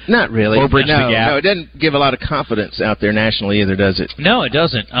it? Not really. Or bridge the gap. No, it doesn't give a lot of confidence out there nationally either, does it? No, it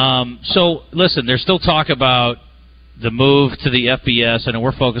doesn't. So, listen, there's still talk about the move to the FBS, and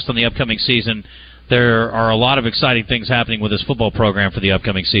we're focused on the upcoming season. There are a lot of exciting things happening with this football program for the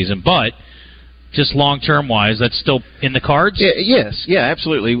upcoming season, but just long-term wise, that's still in the cards? Yes,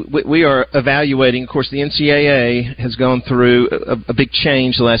 absolutely. We are evaluating. Of course, the NCAA has gone through a big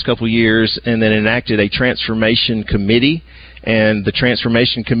change the last couple of years and then enacted a transformation committee. And the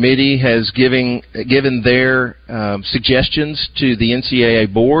Transformation Committee has given their suggestions to the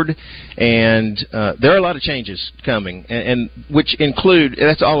NCAA board, and there are a lot of changes coming, and which include,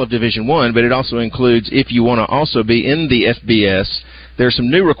 that's all of Division I, but it also includes, if you want to also be in the FBS, there are some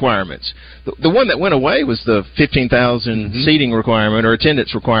new requirements. The one that went away was the 15,000 seating requirement or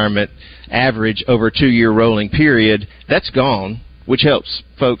attendance requirement average over a 2-year rolling period. That's gone, which helps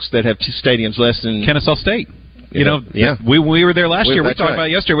folks that have stadiums less than Kennesaw State. Yeah. We were there last year. We talked about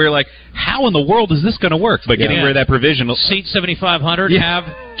it yesterday. We were like, how in the world is this going to work? But getting rid of that provision. Seat 7,500, have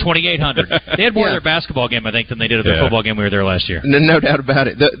 2,800. They had more of their basketball game, I think, than they did of their football game we were there last year. No doubt about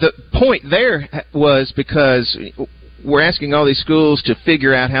it. The point there was because we're asking all these schools to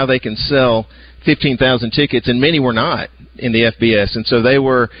figure out how they can sell 15,000 tickets, and many were not in the FBS. And so they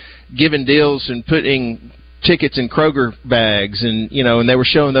were giving deals and putting tickets in Kroger bags, and they were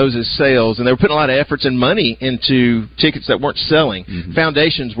showing those as sales, and they were putting a lot of efforts and money into tickets that weren't selling.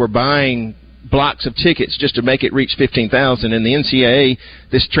 Foundations were buying blocks of tickets just to make it reach 15,000, and the NCAA,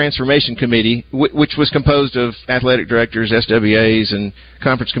 this transformation committee, which was composed of athletic directors, SWAs, and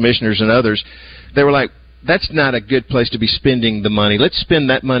conference commissioners and others, they were like, that's not a good place to be spending the money. Let's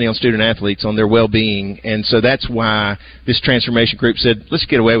spend that money on student athletes, on their well-being. And so that's why this transformation group said, let's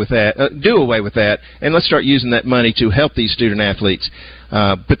get away with that, do away with that, and let's start using that money to help these student athletes.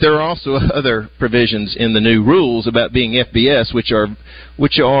 But there are also other provisions in the new rules about being FBS, which are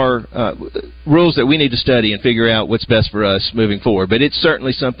rules that we need to study and figure out what's best for us moving forward. But it's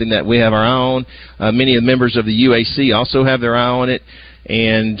certainly something that we have our eye on. Many of the members of the UAC also have their eye on it.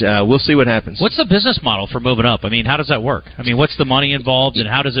 And we'll see what happens. What's the business model for moving up? I mean, how does that work? I mean, what's the money involved, and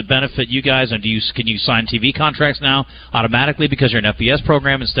how does it benefit you guys? And can you sign TV contracts now automatically because you're an FBS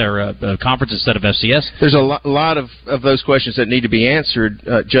program instead of a conference instead of FCS? There's a lot of those questions that need to be answered,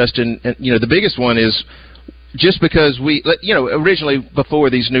 Justin. And the biggest one is, just because originally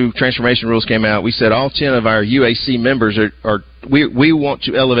before these new transformation rules came out, we said all 10 of our UAC members we want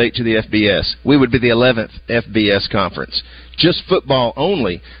to elevate to the FBS. We would be the 11th FBS conference, just football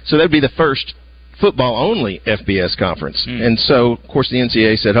only. So that would be the first football only FBS conference. And so, of course, the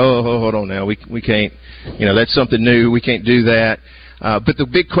NCAA said, hold on now, we can't, that's something new. We can't do that. But the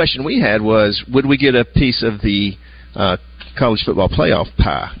big question we had was, would we get a piece of the college football playoff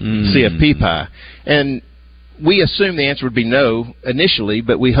pie, CFP pie? And we assumed the answer would be no initially,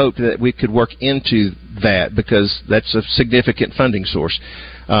 but we hoped that we could work into that because that's a significant funding source.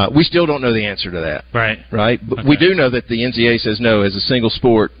 We still don't know the answer to that. Right? But we do know that the NCAA says no, as a single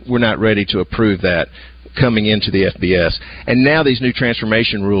sport, we're not ready to approve that coming into the FBS. And now these new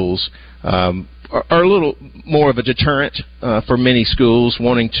transformation rules are a little more of a deterrent for many schools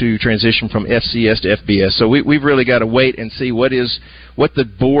wanting to transition from FCS to FBS. So we've really got to wait and see what the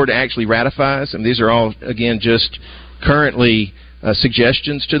board actually ratifies. And these are all, again, just currently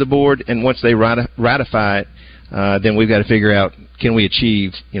suggestions to the board. And once they ratify it, then we've got to figure out, can we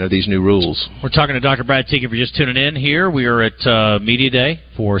achieve these new rules. We're talking to Dr. Brad Teague. If you're just tuning in here, we are at Media Day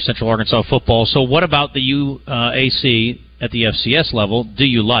for Central Arkansas football. So what about the UAC at the FCS level do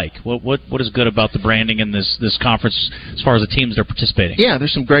you like? What is good about the branding in this conference as far as the teams that are participating? Yeah,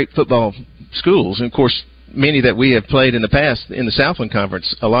 there's some great football schools, and of course many that we have played in the past in the Southland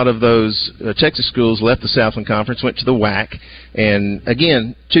Conference. A lot of those Texas schools left the Southland Conference, went to the WAC, and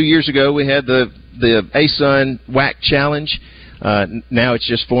again, 2 years ago we had the ASUN WAC Challenge. Now it's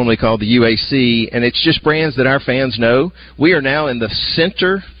just formally called the UAC, and it's just brands that our fans know. We are now in the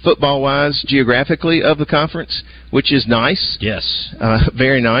center, football-wise, geographically, of the conference, which is nice. Yes.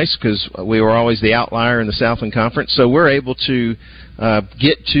 Very nice, because we were always the outlier in the Southland Conference. So we're able to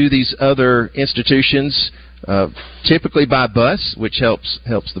get to these other institutions typically by bus, which helps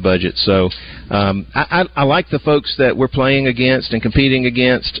the budget. So I like the folks that we're playing against and competing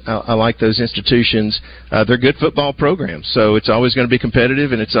against. I like those institutions. They're good football programs, so it's always going to be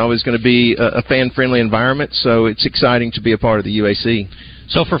competitive, and it's always going to be a fan-friendly environment, so it's exciting to be a part of the UAC.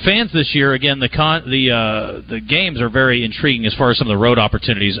 So for fans this year, again, the games are very intriguing as far as some of the road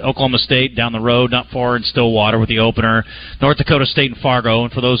opportunities. Oklahoma State down the road, not far in Stillwater with the opener. North Dakota State and Fargo.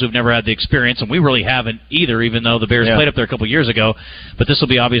 And for those who've never had the experience, and we really haven't either, even though the Bears played up there a couple years ago. But this will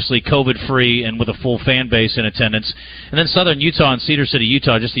be obviously COVID-free and with a full fan base in attendance. And then Southern Utah and Cedar City,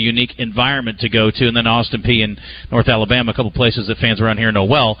 Utah, just a unique environment to go to. And then Austin Peay and North Alabama, a couple places that fans around here know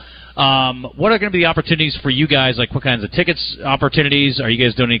well. What are going to be the opportunities for you guys? Like, what kinds of tickets opportunities? Are you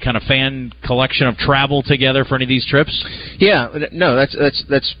guys doing any kind of fan collection of travel together for any of these trips? Yeah, no,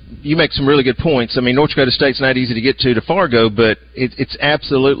 that's you make some really good points. I mean, North Dakota State's not easy to get to Fargo, but it's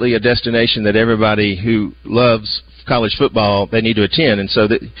absolutely a destination that everybody who loves college football, they need to attend, and so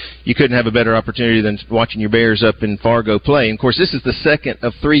that you couldn't have a better opportunity than watching your Bears up in Fargo play. And of course, this is the second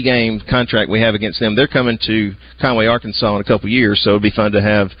of 3-game contract we have against them. They're coming to Conway, Arkansas in a couple years, so it'll be fun to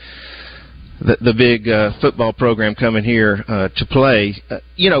have the big football program coming here to play.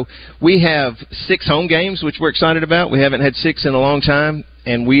 We have 6 home games, which we're excited about. We haven't had 6 in a long time,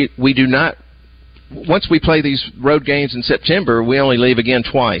 and we do not. Once we play these road games in September, we only leave again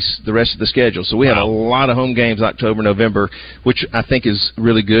twice the rest of the schedule. So we have a lot of home games October, November, which I think is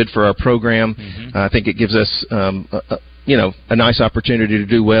really good for our program. Mm-hmm. I think it gives us a nice opportunity to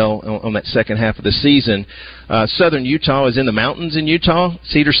do well on that second half of the season. Southern Utah is in the mountains in Utah,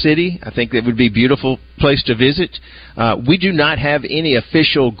 Cedar City. I think that would be a beautiful place to visit. We do not have any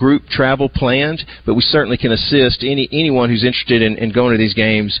official group travel planned, but we certainly can assist anyone who's interested in going to these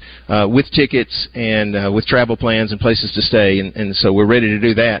games with tickets and with travel plans and places to stay, and so we're ready to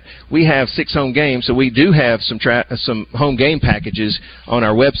do that. We have 6 home games, so we do have some home game packages on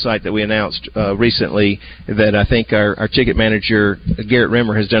our website that we announced recently that I think our ticket manager, Garrett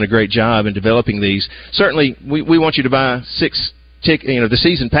Rimmer, has done a great job in developing these. Certainly, we want you to buy 6 the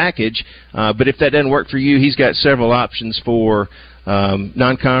season package, but if that doesn't work for you, he's got several options for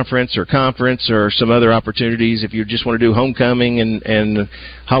non-conference or conference or some other opportunities. If you just want to do homecoming and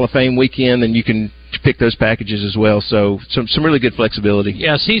Hall of Fame weekend, then you can pick those packages as well. So some really good flexibility.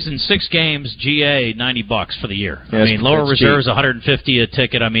 Yeah, season 6 games, GA $90 for the year. Yeah, I mean, lower reserves $150 a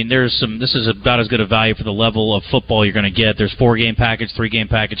ticket. I mean, this is about as good a value for the level of football you're going to get. There's 4-game package, 3-game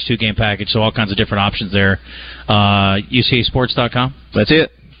package, 2-game package, so all kinds of different options there. UCAsports.com. That's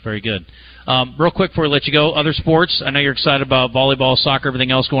it. Very good. Real quick before we let you go, other sports. I know you're excited about volleyball, soccer,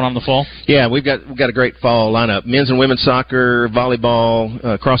 everything else going on in the fall. Yeah, we've got a great fall lineup. Men's and women's soccer,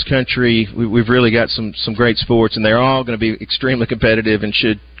 volleyball, cross country. We've really got some great sports, and they're all going to be extremely competitive and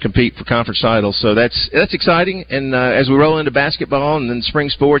should compete for conference titles. So that's exciting. And as we roll into basketball and then spring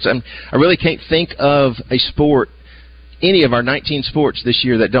sports, I really can't think of a sport, any of our 19 sports this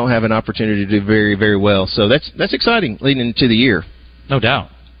year, that don't have an opportunity to do very, very well. So that's exciting leading into the year. No doubt.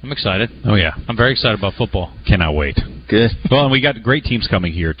 I'm excited. Oh, yeah. I'm very excited about football. Cannot wait. Good. Well, and we got great teams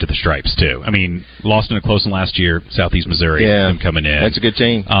coming here to the Stripes, too. I mean, lost in a close one last year, Southeast Missouri, them coming in. That's a good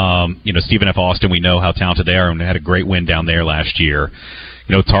team. Stephen F. Austin, we know how talented they are, and they had a great win down there last year.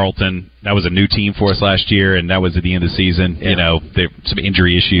 Tarleton, that was a new team for us last year, and that was at the end of the season. Yeah. There some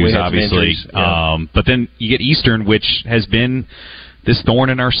injury issues, obviously. Some injuries, but then you get Eastern, which has been this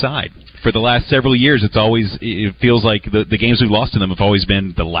thorn in our side. For the last several years, it feels like the games we've lost to them have always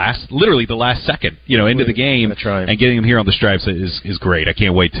been literally the last second, into the game. That's right. And getting them here on the Stripes is great. I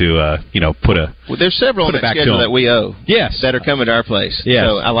can't wait to, put a. Well, there's several on that schedule that we owe. Yes. That are coming to our place. Yes.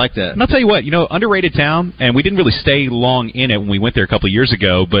 So I like that. And I'll tell you what, underrated town, and we didn't really stay long in it when we went there a couple of years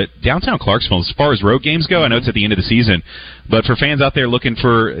ago, but downtown Clarksville, as far as road games go, I know it's at the end of the season, but for fans out there looking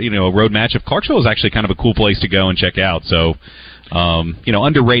for, a road matchup, Clarksville is actually kind of a cool place to go and check out. So,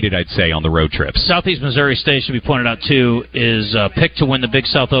 underrated, I'd say, on the road trips. Southeast Missouri State, should be pointed out, too, is picked to win the Big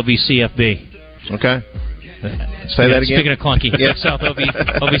South OVCFB. Okay. Say that again. Speaking of clunky, Big South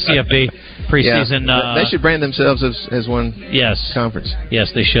OVCFB preseason. Yeah. They should brand themselves as one conference.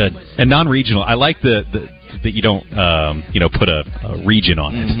 Yes, they should. And non-regional. I like that you don't put a region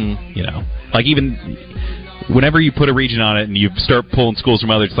on it. Mm-hmm. Like even whenever you put a region on it and you start pulling schools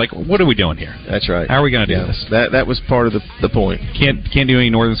from others, it's like, what are we doing here? That's right. How are we going to do this? That was part of the point. Can't do any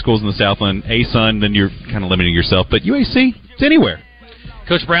northern schools in the Southland. ASUN, then you're kind of limiting yourself. But UAC, it's anywhere.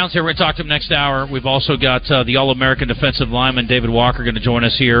 Coach Brown's here. We're going to talk to him next hour. We've also got the All-American defensive lineman David Walker going to join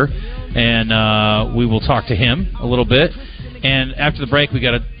us here, and we will talk to him a little bit. And after the break, we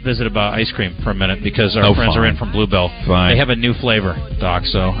got to visit about ice cream for a minute because our friends are in from Bluebell. Fine. They have a new flavor, Doc.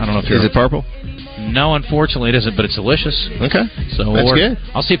 So I don't know if you're. Is it purple? No, unfortunately, it isn't. But it's delicious. Okay, so that's good.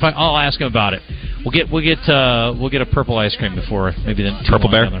 I'll see if I'll ask him about it. We'll get a ppurple ice cream before maybe the purple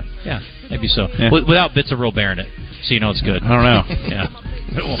bear. Yeah, maybe so. Yeah. Without bits of real bear in it, so you know it's good. I don't know. Yeah.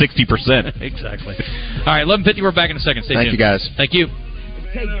 60%. Exactly. All right, 11:50. We're back in a second. Stay tuned. Thank you, guys. Thank you.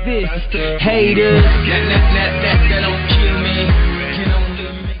 Take this, haters. That don't kill me.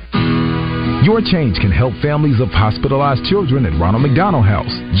 Your change can help families of hospitalized children at Ronald McDonald House.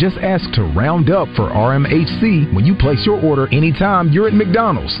 Just ask to round up for RMHC when you place your order anytime you're at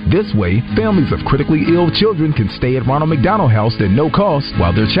McDonald's. This way, families of critically ill children can stay at Ronald McDonald House at no cost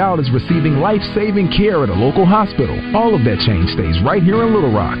while their child is receiving life-saving care at a local hospital. All of that change stays right here in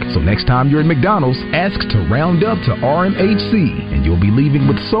Little Rock. So next time you're at McDonald's, ask to round up to RMHC, and you'll be leaving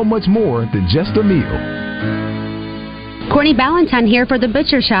with so much more than just a meal. Courtney Ballantyne here for the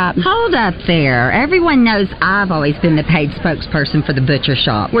Butcher Shop. Hold up there. Everyone knows I've always been the paid spokesperson for the Butcher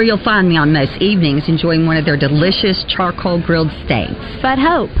Shop, where you'll find me on most evenings enjoying one of their delicious charcoal grilled steaks. But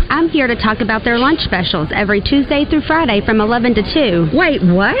Hope, I'm here to talk about their lunch specials every Tuesday through Friday from 11 to 2. Wait,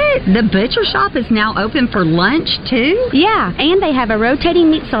 what? The Butcher Shop is now open for lunch, too? Yeah, and they have a rotating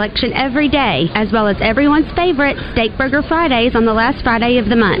meat selection every day, as well as everyone's favorite Steak Burger Fridays on the last Friday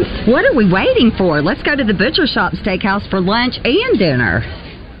of the month. What are we waiting for? Let's go to the Butcher Shop Steakhouse for lunch and dinner.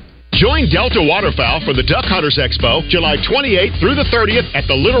 Join Delta Waterfowl for the Duck Hunters Expo, July 28th through the 30th at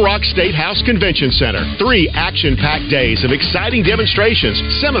the Little Rock State House Convention Center. 3 action-packed days of exciting demonstrations,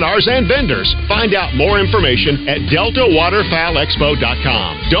 seminars, and vendors. Find out more information at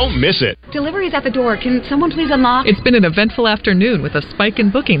DeltaWaterfowlExpo.com. Don't miss it. Delivery's at the door. Can someone please unlock? It's been an eventful afternoon with a spike in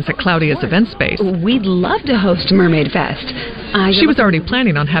bookings at Claudia's event space. We'd love to host Mermaid Fest. She was already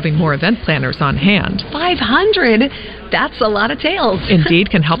planning on having more event planners on hand. 500? That's a lot of tails. Indeed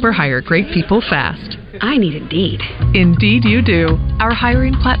can help her hire great people fast. I need Indeed. Indeed you do. Our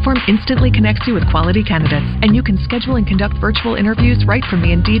hiring platform instantly connects you with quality candidates, and you can schedule and conduct virtual interviews right from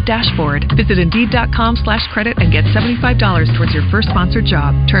the Indeed dashboard. Visit Indeed.com/credit and get $75 towards your first sponsored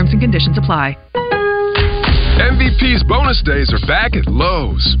job. Terms and conditions apply. MVP's bonus days are back at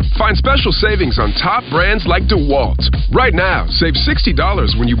Lowe's. Find special savings on top brands like DeWalt. Right now, save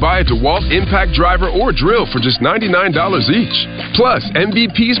 $60 when you buy a DeWalt impact driver or drill for just $99 each. Plus,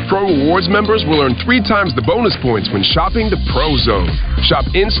 MVP's Pro Rewards members will earn 3 times the bonus points when shopping the Pro Zone. Shop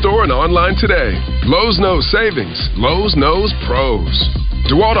in-store and online today. Lowe's knows savings. Lowe's knows pros.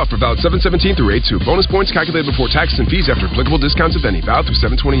 DeWalt offer valid 7/17 through 8/2. Bonus points calculated before taxes and fees after applicable discounts if any. Valid through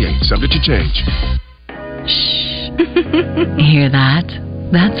 7/28. Subject to change. Shh. Hear that?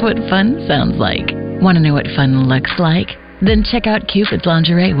 That's what fun sounds like. Want to know what fun looks like? Then check out Cupid's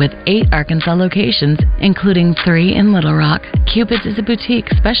Lingerie with 8 Arkansas locations, including 3 in Little Rock. Cupid's is a boutique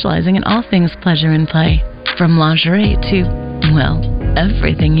specializing in all things pleasure and play. From lingerie to, well,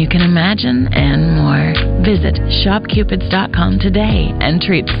 everything you can imagine and more. Visit shopcupids.com today and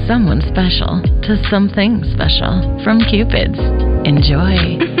treat someone special to something special from Cupid's.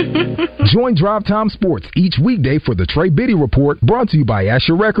 Enjoy. Join Drive Time Sports each weekday for the Trey Biddy Report, brought to you by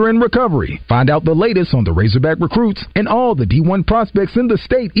Asher Wrecker and Recovery. Find out the latest on the Razorback recruits and all the D1 prospects in the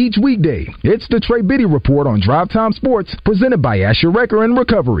state each weekday. It's the Trey Biddy Report on Drive Time Sports, presented by Asher Wrecker and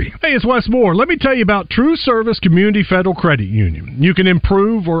Recovery. Hey, it's Wes Moore. Let me tell you about True Service Community Federal Credit Union. You can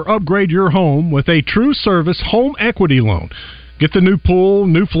improve or upgrade your home with a True Service home equity loan. Get the new pool,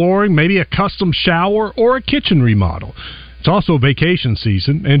 new flooring, maybe a custom shower or a kitchen remodel. It's also vacation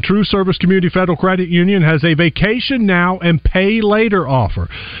season, and True Service Community Federal Credit Union has a vacation now and pay later offer.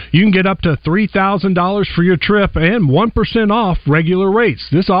 You can get up to $3,000 for your trip and 1% off regular rates.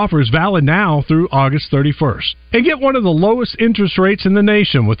 This offer is valid now through August 31st. And get one of the lowest interest rates in the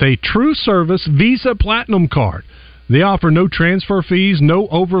nation with a True Service Visa Platinum Card. They offer no transfer fees, no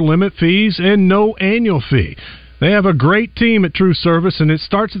over-limit fees, and no annual fee. They have a great team at True Service, and it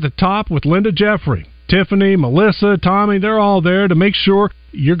starts at the top with Linda Jeffrey. Tiffany, Melissa, Tommy, they're all there to make sure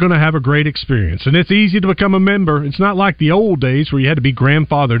you're going to have a great experience. And it's easy to become a member. It's not like the old days where you had to be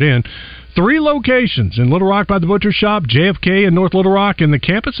grandfathered in. 3 locations in Little Rock by the Butcher Shop, JFK in North Little Rock, and the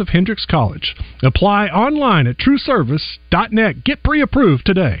campus of Hendrix College. Apply online at trueservice.net. Get pre-approved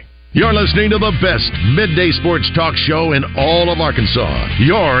today. You're listening to the best midday sports talk show in all of Arkansas.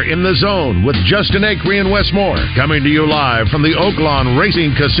 You're in the zone with Justin Acree and Wes Moore, coming to you live from the Oaklawn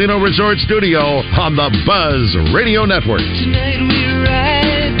Racing Casino Resort Studio on the Buzz Radio Network. Tonight we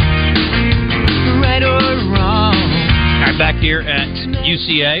ride, right or wrong. All right, back here at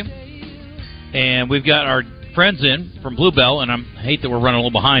UCA, and we've got our friends in from Bluebell, and I hate that we're running a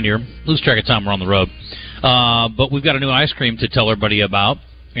little behind here. Lose track of time, we're on the road. But we've got a new ice cream to tell everybody about.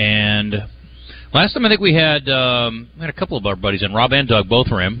 And last time I think we had a couple of our buddies in. Rob and Doug both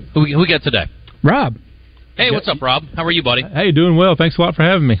were in. Who we got today? Rob. Hey, what's up, Rob? How are you, buddy? Hey, doing well. Thanks a lot for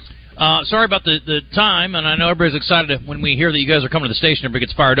having me. Sorry about the time, and I know everybody's excited when we hear that you guys are coming to the station. Everybody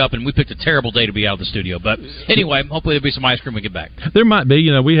gets fired up, and we picked a terrible day to be out of the studio. But anyway, hopefully there'll be some ice cream when we get back. There might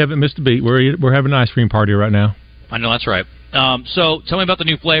be. We haven't missed a beat. We're having an ice cream party right now. I know, that's right. So tell me about the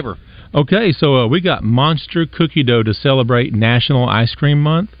new flavor. Okay, so we got Monster Cookie Dough to celebrate National Ice Cream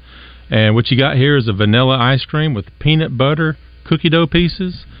Month. And what you got here is a vanilla ice cream with peanut butter cookie dough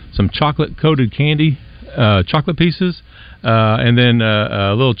pieces, some chocolate-coated candy chocolate pieces, and then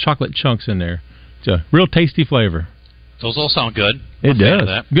little chocolate chunks in there. It's a real tasty flavor. Those all sound good. It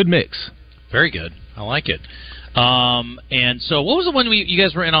does. Good mix. Very good. I like it. And so what was the one you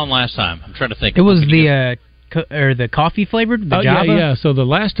guys were in on last time? I'm trying to think. It was the coffee flavored, the Java? Yeah. So the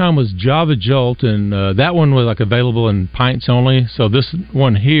last time was Java Jolt, and that one was available in pints only. So this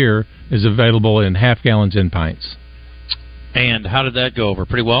one here is available in half gallons and pints. And how did that go over?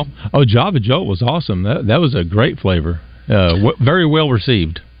 Pretty well? Oh, Java Jolt was awesome. That was a great flavor. Very well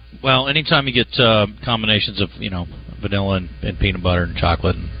received. Well, anytime you get combinations of vanilla and peanut butter and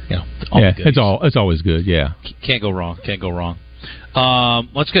chocolate, and it's always good. Yeah, can't go wrong.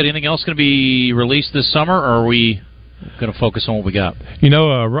 What's good? Anything else going to be released this summer, or are we going to focus on what we got?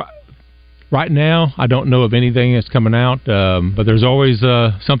 Right now, I don't know of anything that's coming out, but there's always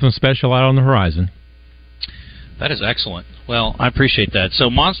something special out on the horizon. That is excellent. Well, I appreciate that. So,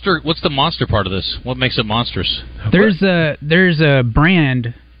 Monster, what's the Monster part of this? What makes it monstrous? There's a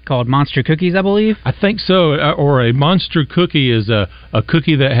brand called Monster Cookies, I believe. I think so. Or a Monster Cookie is a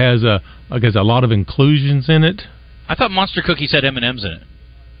cookie that has a lot of inclusions in it. I thought Monster Cookies had M&Ms in it.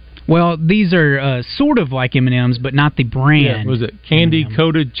 Well, these are sort of like M&Ms, but not the brand. Yeah, was it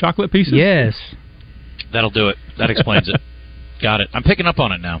candy-coated chocolate pieces? Yes. That'll do it. That explains it. Got it. I'm picking up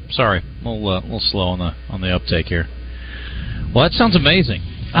on it now. Sorry, a little slow on the uptake here. Well, that sounds amazing.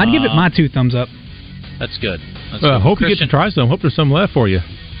 I'd give it my 2 thumbs up. That's good. I hope you get to try some. Hope there's some left for you.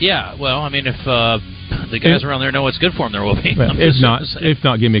 Yeah. Well, I mean, if the guys around there know what's good for them, there will be. Well, if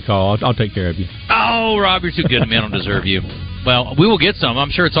not, give me a call. I'll take care of you. Oh, Rob, you're too good to me. I don't deserve you. Well, we will get some. I'm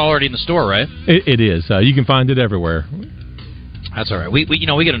sure it's already in the store, right? It is. You can find it everywhere. That's all right. We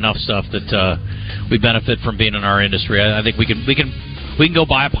get enough stuff that we benefit from being in our industry. I think we can go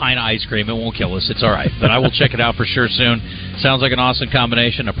buy a pint of ice cream. It won't kill us. It's all right. But I will check it out for sure soon. Sounds like an awesome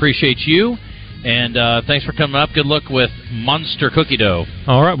combination. Appreciate you. And thanks for coming up. Good luck with Monster Cookie Dough.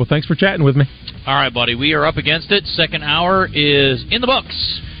 All right. Well, thanks for chatting with me. All right, buddy. We are up against it. Second hour is in the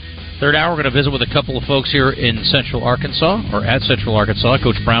books. Third hour, we're going to visit with a couple of folks here in Central Arkansas, or at Central Arkansas.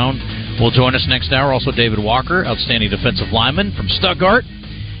 Coach Brown will join us next hour. Also, David Walker, outstanding defensive lineman from Stuttgart.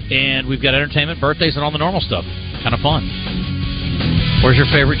 And we've got entertainment, birthdays, and all the normal stuff. Kind of fun. Where's your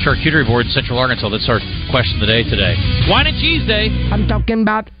favorite charcuterie board in Central Arkansas? That's our question of the day today. Wine and Cheese Day. I'm talking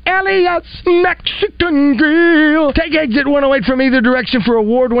about Elias Mexican Grill. Take exit 108 from either direction for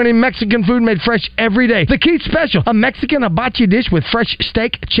award-winning Mexican food made fresh every day. The Keith Special, a Mexican hibachi dish with fresh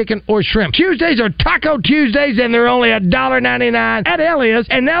steak, chicken, or shrimp. Tuesdays are Taco Tuesdays, and they're only $1.99 at Elias,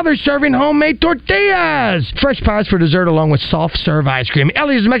 and now they're serving homemade tortillas. Fresh pies for dessert along with soft serve ice cream.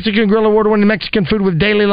 Elias Mexican Grill, award-winning Mexican food with daily